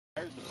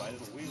We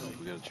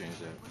gotta change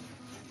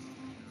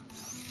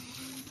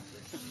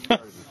that.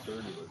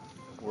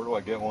 Where do I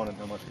get one and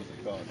how much does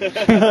it cost?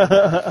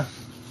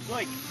 It's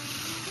like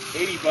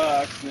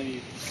 $80, and then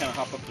you kind of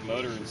hop up the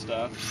motor and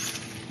stuff.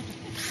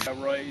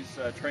 Roy's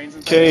trains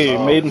and stuff. Okay,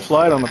 maiden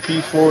flight on the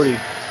P-40.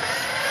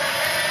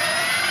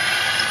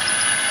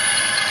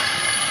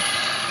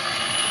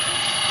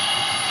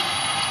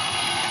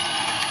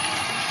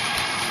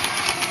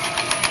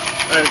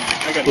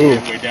 I got the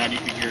way down. You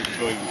can hear it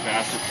go even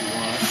faster if you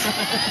want.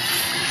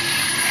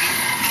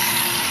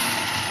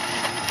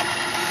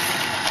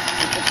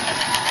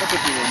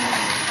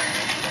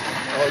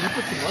 Oh, you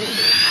put some money in it.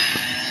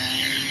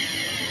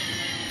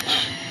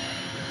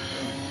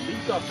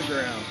 Leaps off the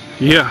ground.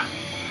 Yeah.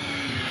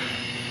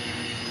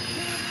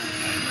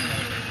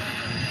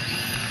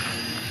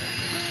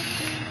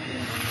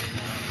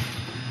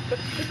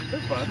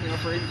 They're fun. You know,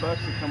 for $80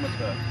 they come with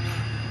the.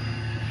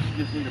 You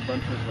just need a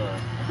bunch of. I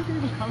think it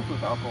even comes with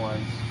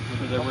alkalines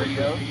with their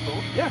radio.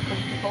 Yeah, comes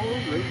with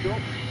controllers, radio,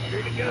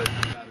 ready to go.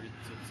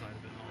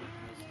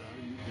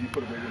 You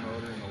put a bigger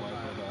motor in the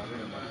LiPo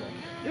battery and that's all.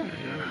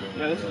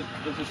 Yeah, this is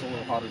just a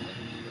little hotter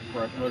for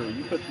our motor.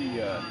 You put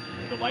the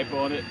LiPo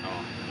on it,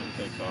 oh, it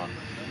takes off.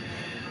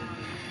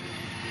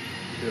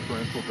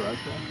 Differential drive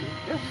shaft?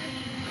 Yeah.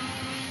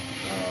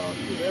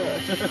 Yeah.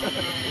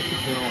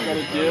 Got a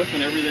diff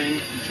and everything. You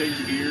change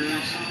the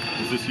gears.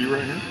 Is this you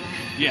right here?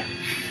 Yeah.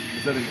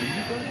 Is that an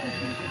easy drive?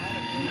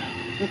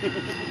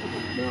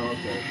 No,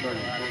 okay. Sorry.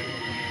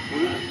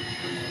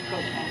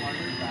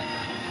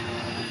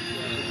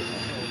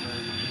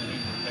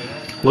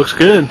 Looks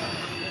good.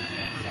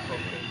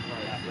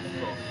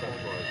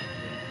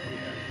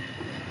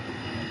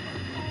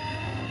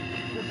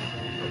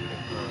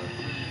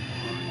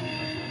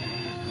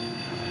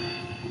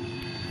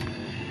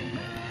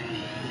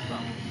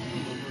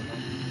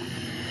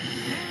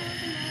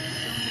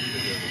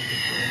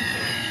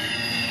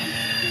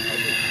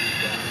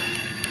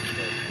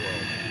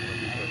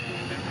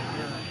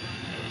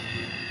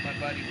 My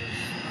buddy was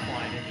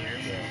flying in the air,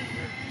 so we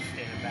were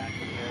standing back in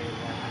the area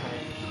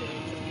where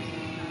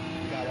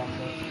got off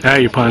the... Now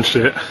you punched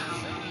it.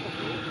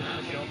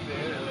 Jumped in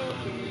and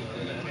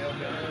the tail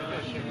gun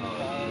fishing, the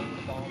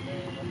ball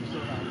there,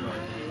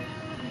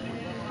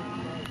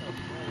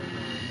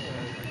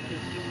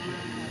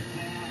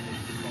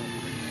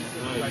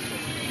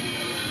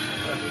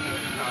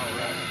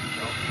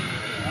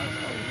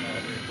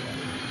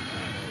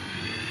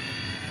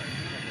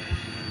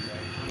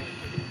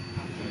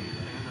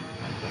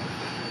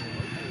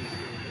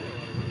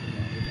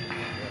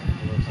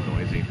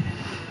 noisy.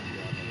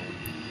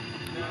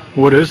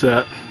 What is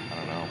that? I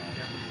don't know.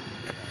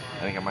 I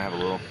think I might have a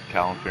little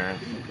cowl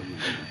interference.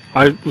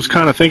 I was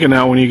kind of thinking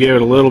that when you gave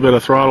it a little bit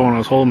of throttle when I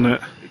was holding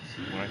it.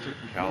 When I took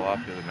the cowl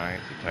off the other night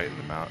to tighten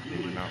the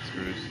engine mount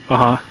screws,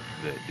 Uh-huh.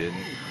 that didn't,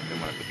 and then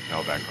when I put the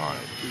cowl back on,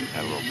 it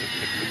had a little bit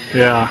of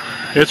Yeah,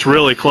 it's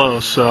really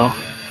close, so.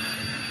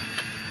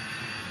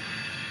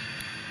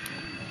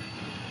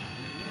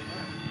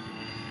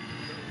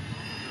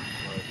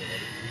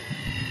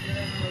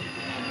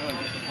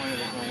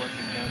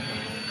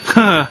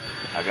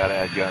 I gotta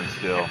add guns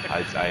still.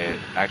 I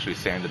actually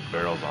sanded the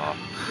barrels off.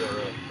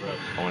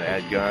 I want to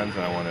add guns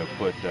and I want to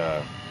put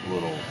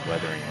little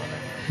leathering on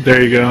it.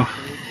 There you go.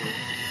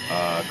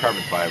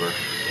 Carbon fiber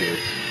too.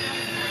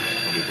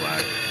 It'll be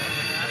black.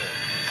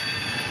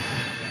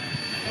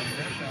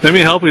 Let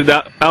me help you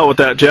out with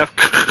that, Jeff.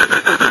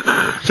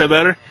 Is that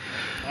better?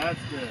 That's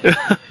good.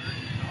 Alright,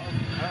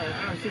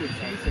 I see the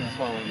casing's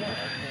falling down.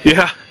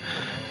 Yeah.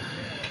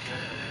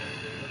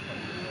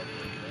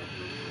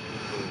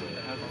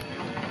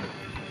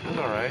 That's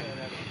alright.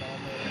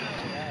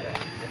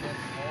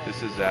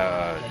 This is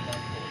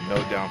no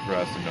down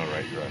thrust and no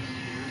right thrust.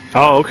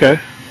 Oh, okay.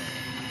 Like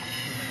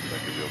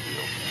a real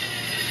deal.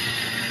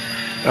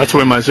 That's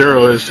where my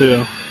zero is,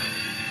 too.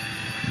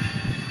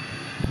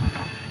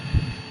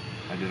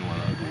 I didn't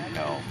want to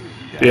hell.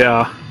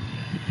 Yeah.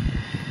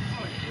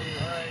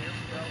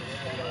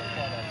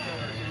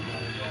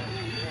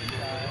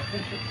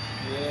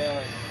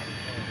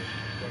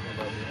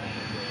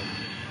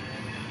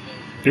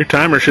 Your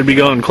timer should be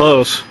going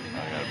close. I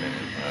got a minute.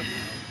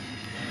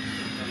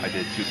 I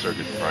did 2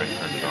 circuits before I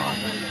turned it on.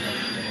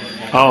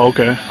 Oh,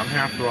 okay. I'm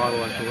half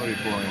throttle. I'm already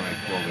pulling like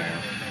 12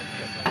 amps.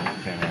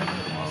 10 amps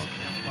at the most.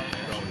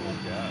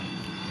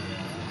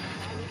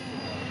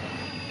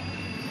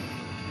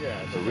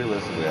 So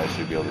realistically, I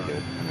should be able to get.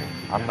 I mean,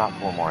 I'm not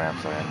 4 more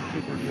amps than I am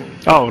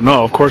 238. Oh,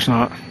 no, of course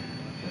not.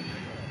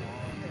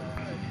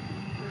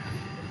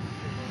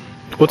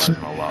 What's a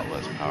lot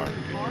less power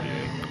than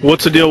 238.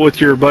 What's the deal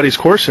with your buddy's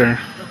Corsair?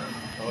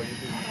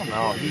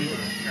 No, he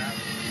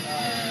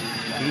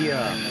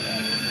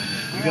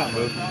got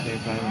moved at the same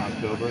time in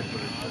October.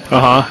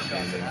 Uh-huh.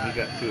 And then he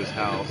got to his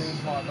house,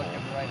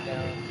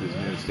 to his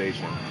new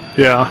station.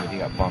 Yeah. And he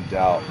got bumped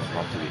out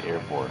to the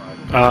airport.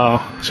 Oh,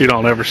 so you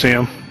don't ever see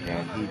him?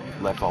 And he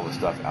left all the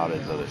stuff out at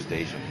his other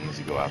station. He needs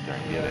to go out there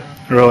and get it.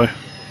 Really?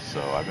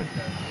 So I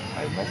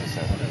meant to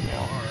send him an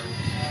email.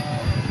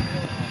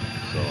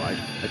 So I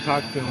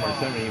talked to him, or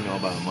sent him an email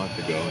about a month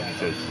ago, and he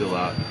said it's still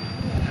out in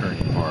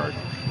Kearney Park,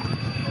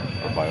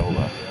 or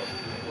Viola.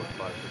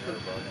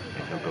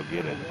 And he'll go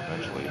get it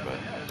eventually, but...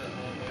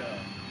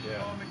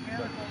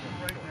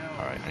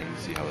 Alright, I need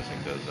to see how this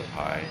thing does up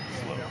high and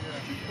slow.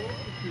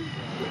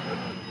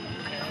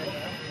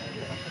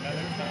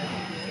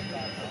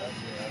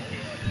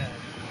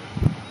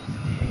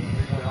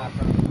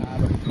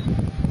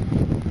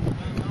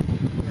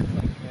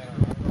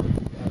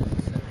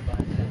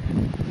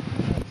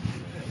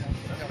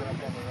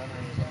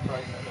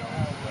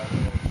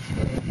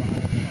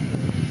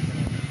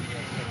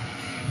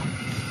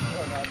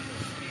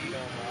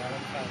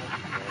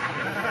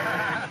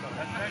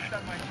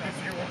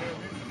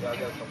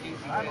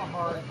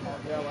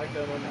 Yeah, I like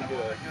that one. You get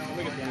a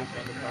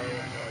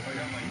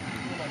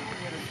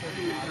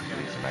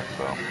Some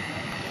expo.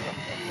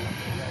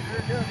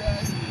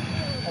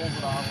 Hold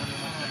it off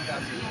when you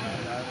got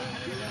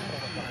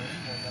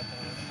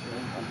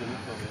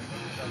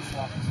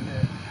swap the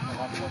stick.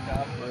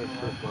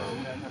 Look up.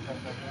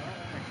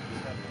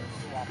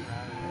 Swap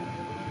around.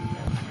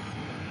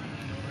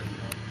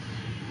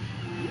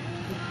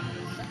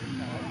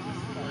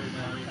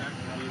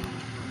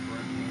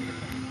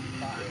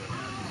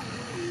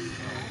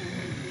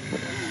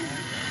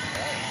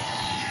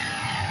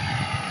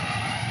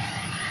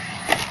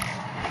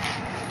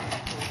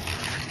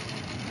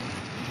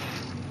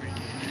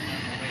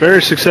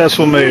 Very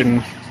successful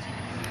maiden.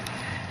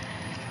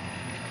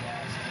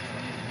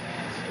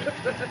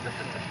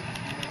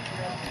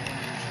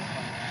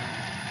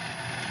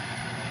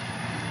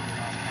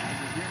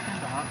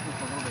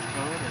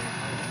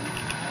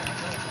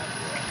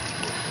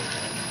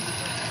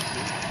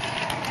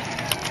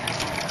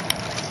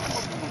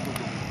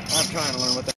 I'm trying to learn what that